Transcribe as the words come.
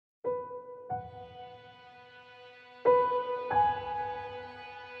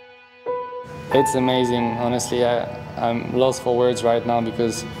It's amazing, honestly. I'm lost for words right now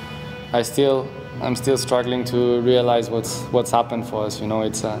because I'm still struggling to realize what's happened for us. You know,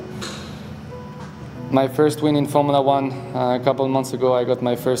 it's my first win in Formula One. A couple of months ago, I got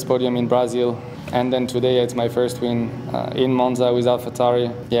my first podium in Brazil, and then today it's my first win in Monza with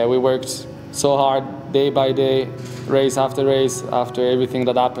AlphaTauri. Yeah, we worked so hard, day by day, race after everything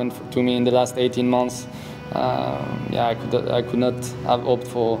that happened to me in the last 18 months. Yeah, I could not have hoped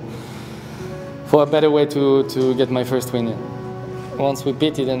for a better way to get my first win. Once we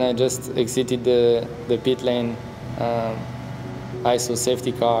pitted and I just exited the pit lane, I saw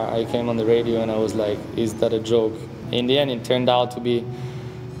safety car. I came on the radio and I was like, is that a joke? In the end, it turned out to be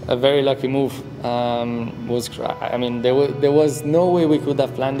a very lucky move. I mean, there was no way we could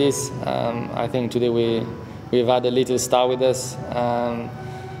have planned this. I think today we've had a little star with us,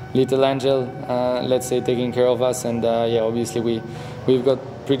 little angel, let's say, taking care of us, and yeah, obviously we've got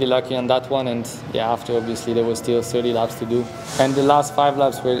pretty lucky on that one. And yeah, after obviously there was still 30 laps to do, and the last 5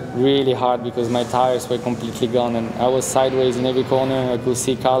 laps were really hard because my tires were completely gone and I was sideways in every corner. I could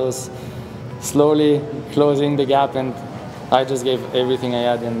see Carlos slowly closing the gap, and I just gave everything I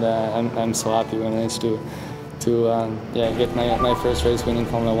had, and I'm so happy we managed to yeah, get my first race win in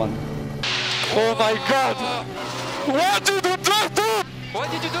Formula One. Oh my God! What did you do? What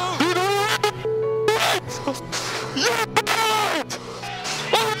did you do? You did it! You did it!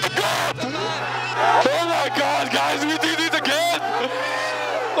 Oh my God! Oh my God, guys, we did it again!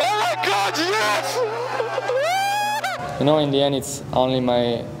 Oh my God, yes! You know, in the end, it's only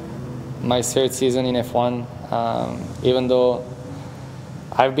my 3rd season in F1. Even though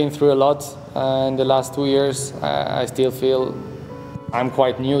I've been through a lot in the last 2 years, I still feel I'm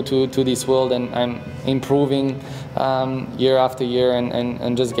quite new to this world, and I'm improving year after year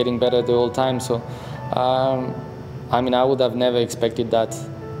and just getting better the whole time. So, I mean, I would have never expected that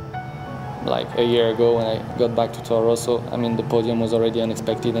like a year ago when I got back to Toro Rosso. I mean, the podium was already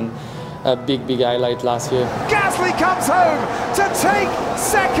unexpected and a big highlight last year. Gasly comes home to take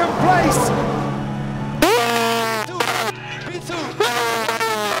 2nd place.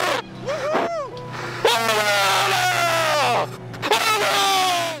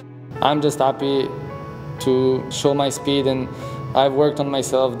 I'm just happy to show my speed, and I've worked on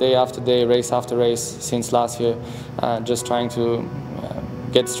myself day after day, race after race since last year, just trying to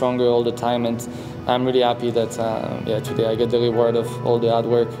get stronger all the time, and I'm really happy that yeah, today I get the reward of all the hard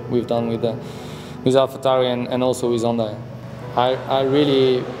work we've done with AlphaTauri and also with Honda. I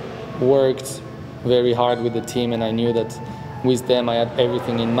really worked very hard with the team, and I knew that with them I had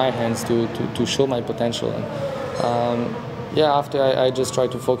everything in my hands to show my potential. And, yeah, after I just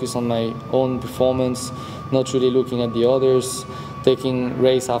tried to focus on my own performance, not really looking at the others, taking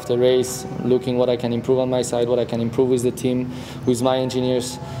race after race, looking what I can improve on my side, what I can improve with the team, with my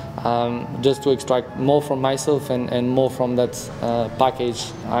engineers, just to extract more from myself and more from that package.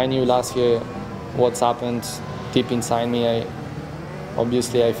 I knew last year what's happened deep inside me.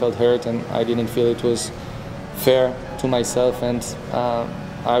 Obviously I felt hurt and I didn't feel it was fair to myself, and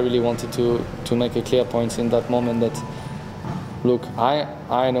I really wanted to make a clear point in that moment that, look,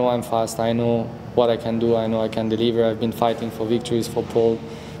 I know I'm fast, I know what I can do, I know I can deliver. I've been fighting for victories, for pole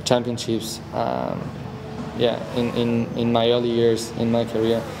championships, yeah, in my early years in my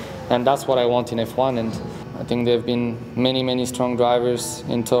career, and that's what I want in F1. And I think there have been many strong drivers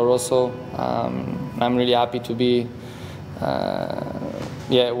in Toro Rosso. I'm really happy to be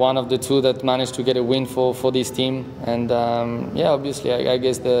yeah, one of the 2 that managed to get a win for this team. And yeah, obviously I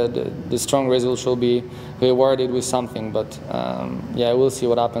guess the strong result should be rewarded with something, but yeah, we'll see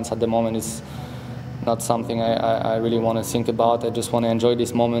what happens. At the moment it's not something I really want to think about. I just want to enjoy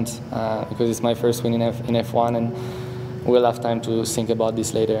this moment because it's my first win in F1, and we'll have time to think about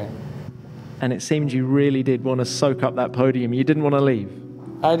this later. And it seemed you really did want to soak up that podium. You didn't want to leave.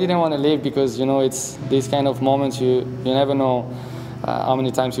 I didn't want to leave because, you know, it's these kind of moments, you never know how many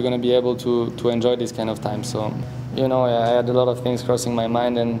times you're going to be able to enjoy this kind of time. So, you know, I had a lot of things crossing my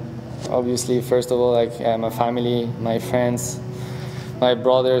mind, and obviously, first of all, like my family, my friends, my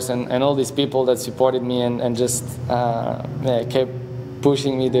brothers, and all these people that supported me and just yeah, kept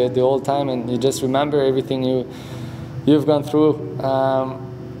pushing me the whole time. And you just remember everything you've gone through.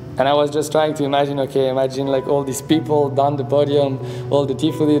 And I was just trying to imagine, okay, imagine like all these people down the podium, all the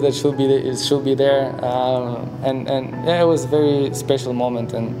Tifoli that should be there, and yeah, it was a very special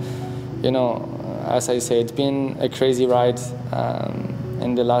moment. And you know, as I say, it's been a crazy ride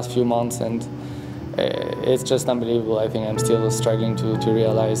in the last few months, and it's just unbelievable. I think I'm still struggling to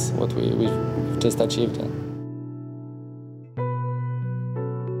realize what we've just achieved.